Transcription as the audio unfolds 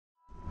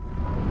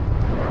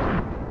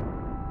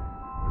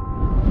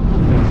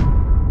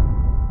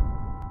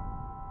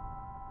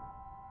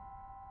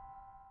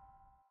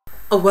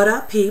What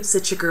up, peeps?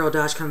 It's your girl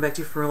Dodge coming back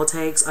to you from Real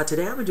Takes.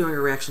 Today I'll be doing a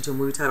reaction to a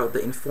movie titled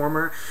The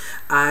Informer.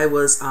 I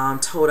was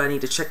told I need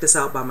to check this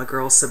out by my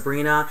girl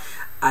Sabrina.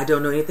 I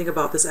don't know anything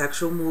about this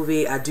actual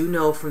movie. I do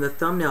know from the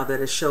thumbnail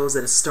that it shows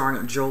that it's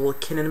starring Joel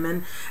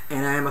Kinnaman,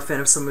 and I am a fan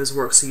of some of his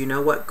work, so you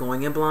know what?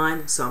 Going in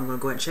blind, so I'm going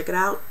to go ahead and check it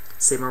out.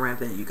 Save my rant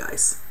then, you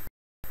guys.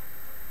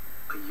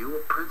 Are you a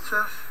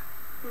princess?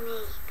 Maybe.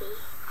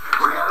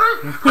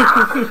 Really? Give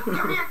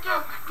me a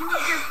kiss. Give me a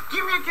kiss.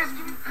 Give me a kiss.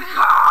 Give me a kiss.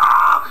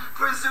 Oh,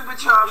 Prince Super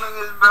Charming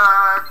is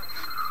back.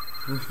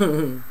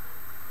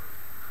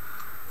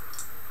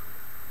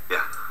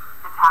 Yeah.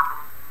 It's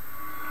happening.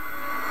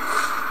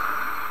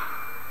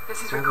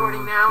 This is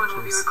recording now, and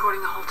we'll be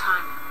recording the whole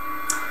time.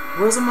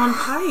 Rosamund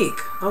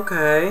Pike.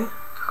 Okay.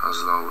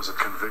 Oslo was a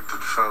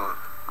convicted felon.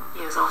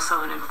 He is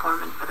also an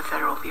informant for the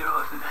Federal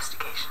Bureau of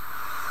Investigation.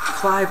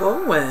 Clive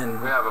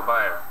Owen. We have a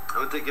buyer.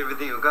 I'll take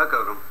everything you got,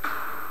 Gotham.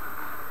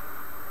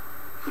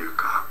 You're a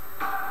cop.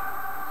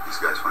 These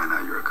guys find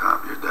out you're a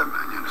cop, you're a dead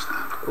man, you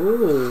understand?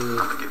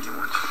 Ooh. I'm gonna give you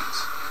one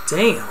chance.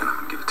 Damn. And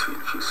I'm gonna give it to you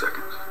in a few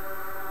seconds.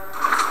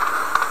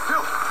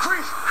 Phil,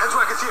 freeze! Heads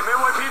where I can see him.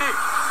 NYPD.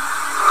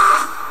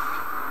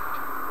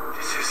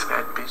 This is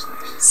bad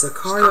business.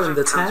 Sicario in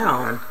the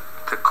town.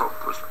 The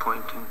cop was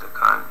pointing the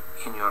gun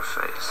in your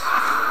face.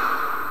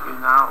 You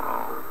now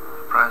owe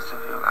the price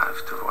of your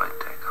life to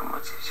Wojtek. How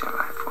much is your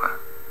life worth?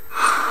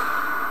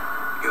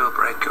 You'll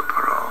break your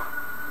parole.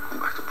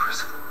 I'm back to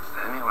prison.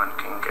 Anyone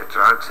can get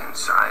drugs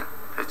inside.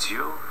 That's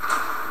you.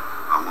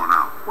 I want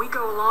out. We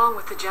go along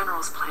with the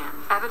General's plan.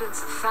 Evidence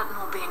of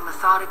fentanyl being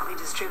methodically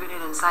distributed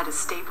inside a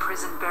state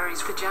prison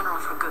buries the General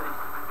for good.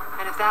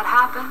 And if that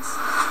happens,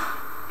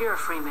 you're a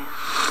free man.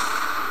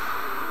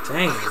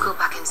 Dang. You go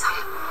back inside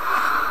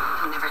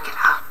and never get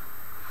out.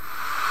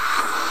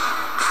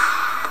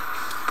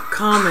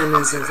 Common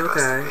is it?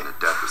 Okay. The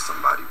death of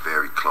somebody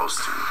very close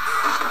to me.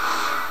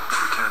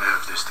 We can't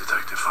have this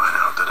detective find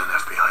out that an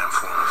FBI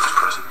informant was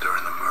present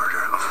during the murder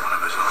of one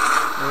of his own.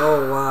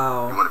 Oh, You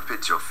wow. want to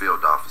pit your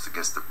field office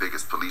against the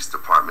biggest police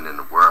department in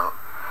the world?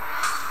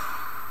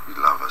 You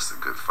love us a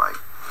good fight.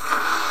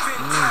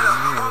 On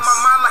my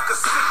mind like a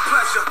sick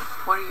pleasure.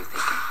 What are you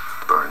thinking?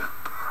 Burn it.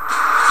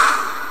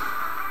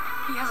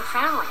 He has a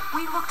family.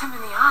 We looked him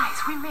in the eyes.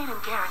 We made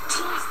him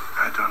guarantees.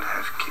 I don't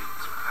have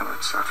kids. I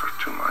would suffer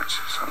too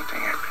much if something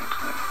happened to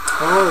them.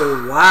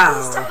 Oh, wow.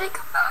 Daddy,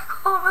 come back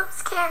home. I'm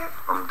scared.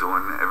 I'm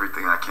doing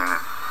everything I can.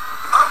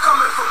 I'm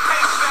coming for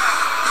payback.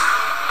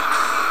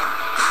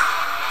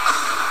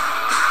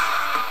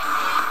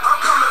 I'm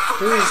coming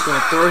for Who's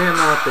gonna throw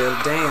him out there? I'm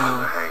a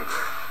Damn.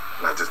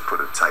 hangman. And I just put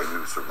a tight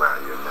noose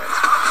around your neck.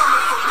 I'm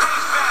coming for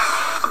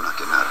payback. I'm not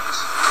getting out of this.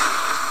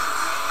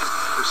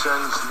 This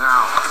ends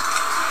now.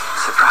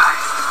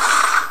 Surprise.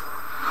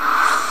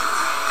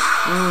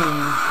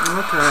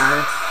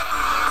 Okay.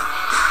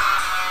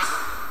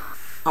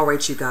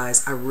 Alright, you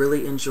guys, I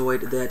really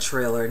enjoyed that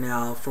trailer.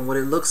 Now, from what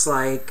it looks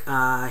like,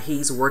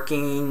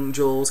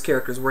 Joel's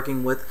character is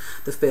working with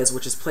the Feds,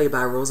 which is played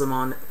by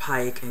Rosamund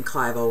Pike and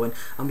Clive Owen.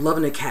 I'm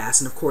loving the cast,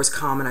 and of course,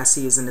 Common I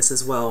see is in this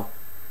as well.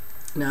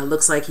 Now, it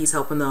looks like he's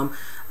helping them.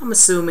 I'm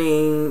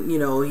assuming, you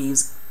know,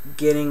 he's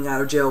getting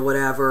out of jail,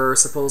 whatever.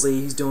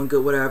 Supposedly he's doing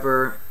good,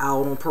 whatever,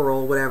 out on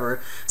parole,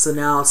 whatever. So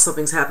now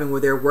something's happening where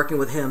they're working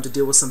with him to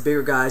deal with some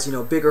bigger guys, you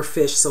know, bigger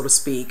fish, so to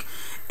speak.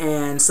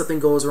 And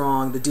something goes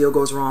wrong, the deal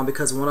goes wrong,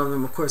 because one of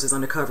them, of course, is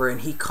undercover, and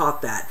he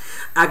caught that.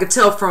 I could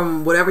tell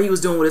from whatever he was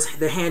doing with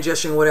the hand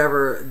gesturing,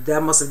 whatever,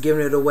 that must have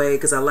given it away,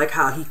 because I like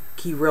how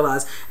he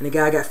realized, and the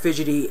guy got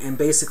fidgety and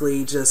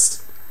basically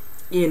just,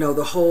 you know,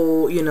 the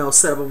whole, you know,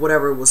 setup of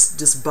whatever was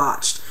just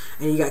botched,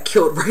 and he got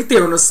killed right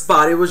there on the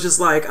spot. It was just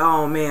like,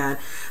 oh man.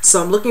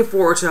 So I'm looking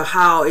forward to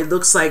how it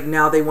looks like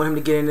now they want him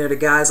to get in there. The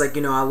guy's like,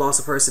 you know, I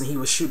lost a person, he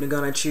was shooting a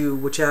gun at you,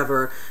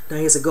 whichever. Now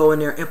he has to go in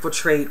there,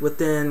 infiltrate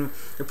within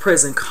the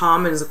prison.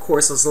 Common, of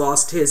course, has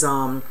lost his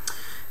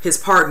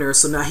partner,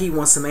 so now he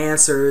wants some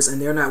answers,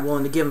 and they're not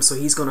willing to give him, so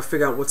he's going to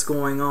figure out what's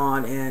going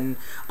on and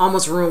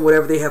almost ruin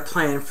whatever they have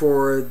planned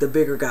for the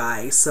bigger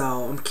guy.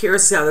 So I'm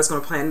curious to see how that's going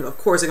to plan. Of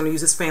course, they're going to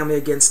use his family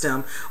against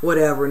him,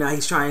 whatever. Now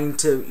he's trying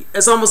to,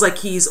 it's almost like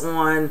he's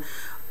on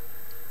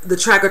the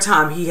track of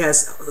time. He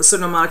has a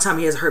certain amount of time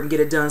he has to hurt and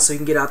get it done so he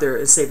can get out there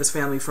and save his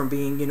family from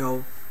being, you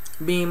know,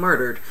 being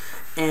murdered.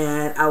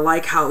 And I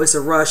like how it's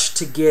a rush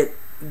to get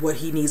what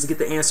he needs to get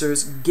the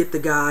answers, get the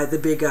guy, the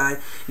big guy,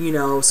 you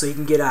know, so he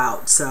can get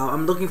out. So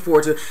I'm looking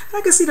forward to it. And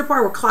I can see the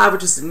part where Clive,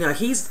 which is, you know,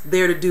 he's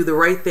there to do the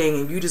right thing,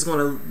 and you just going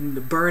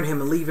to burn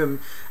him and leave him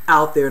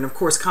out there. And of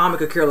course, Comic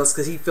could care less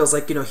because he feels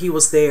like, you know, he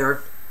was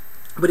there,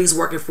 but he's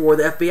working for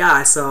the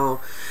FBI.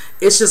 So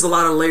it's just a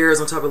lot of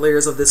layers on top of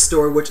layers of this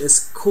story, which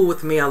is cool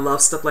with me. I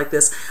love stuff like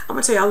this. I'm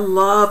gonna tell you, I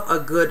love a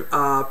good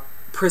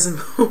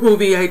prison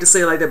movie. I hate to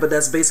say it like that, but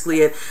that's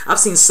basically it. I've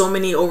seen so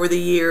many over the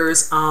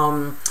years.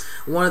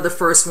 One of the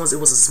first ones, it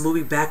was this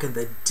movie back in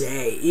the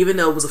day. Even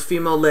though it was a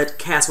female-led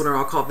cast, when they're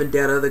all called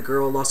Vendetta, the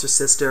girl lost her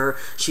sister.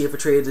 She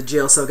infiltrated the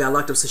jail cell, got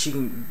locked up so she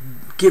can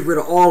get rid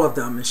of all of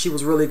them, and she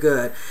was really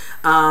good.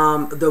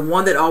 The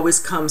one that always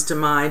comes to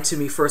mind to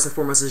me first and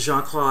foremost is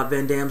Jean-Claude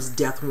Van Damme's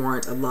Death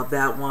Warrant. I love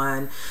that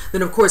one.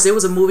 Then of course there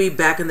was a movie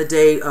back in the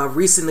day,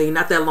 recently,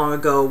 not that long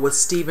ago, with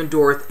Stephen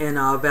Dorff and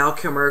Val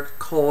Kilmer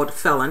called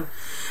Felon.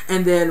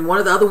 And then one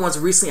of the other ones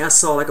recently I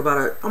saw, like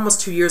about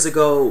almost 2 years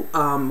ago,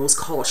 was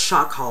called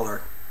Shot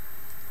Caller.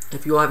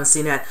 If you all haven't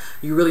seen that,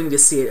 you really need to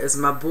see it. It's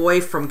my boy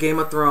from Game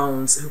of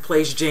Thrones who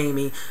plays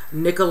Jaime,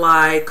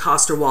 Nikolai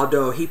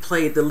Coster-Waldau. He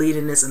played the lead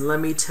in this, and let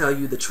me tell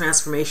you, the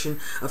transformation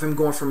of him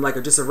going from like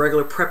just a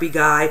regular preppy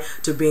guy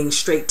to being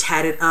straight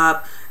tatted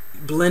up,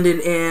 blending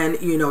in,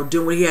 you know,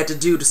 doing what he had to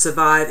do to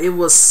survive. It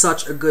was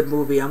such a good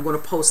movie. I'm going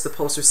to post the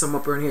poster some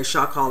up in here,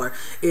 Shot Caller.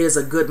 It is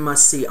a good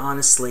must-see,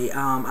 honestly.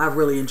 I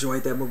really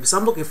enjoyed that movie, so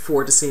I'm looking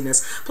forward to seeing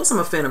this. Plus, I'm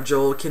a fan of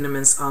Joel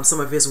Kinnaman's, some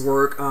of his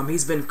work.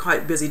 He's been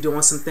quite busy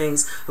doing some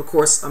things. Of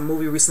course, a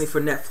movie recently for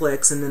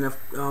Netflix, and then,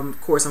 of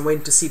course, I'm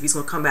waiting to see if he's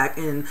going to come back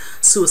in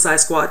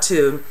Suicide Squad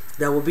 2.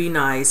 That will be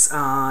nice.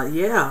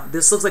 Yeah,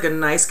 this looks like a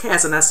nice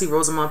cast, and I see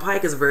Rosamund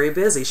Pike is very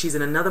busy. She's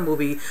in another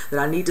movie that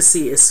I need to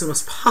see as soon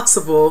as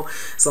possible.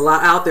 It's a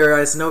lot out there.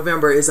 It's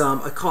November. Is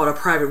called A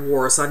Private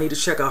War, so I need to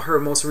check out her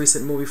most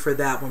recent movie for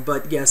that one.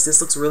 But yes, this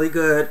looks really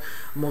good.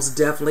 Most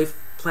definitely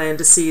plan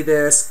to see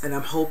this, and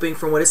I'm hoping,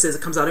 from what it says,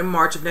 it comes out in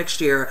March of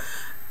next year.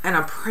 And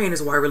I'm praying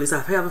it's a wide release.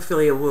 I have a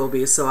feeling it will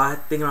be, so I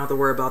think I don't have to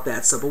worry about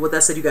that. So, but with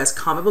that said, you guys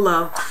comment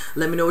below.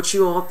 Let me know what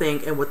you all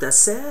think. And with that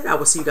said, I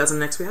will see you guys in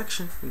the next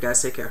reaction. You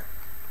guys take care.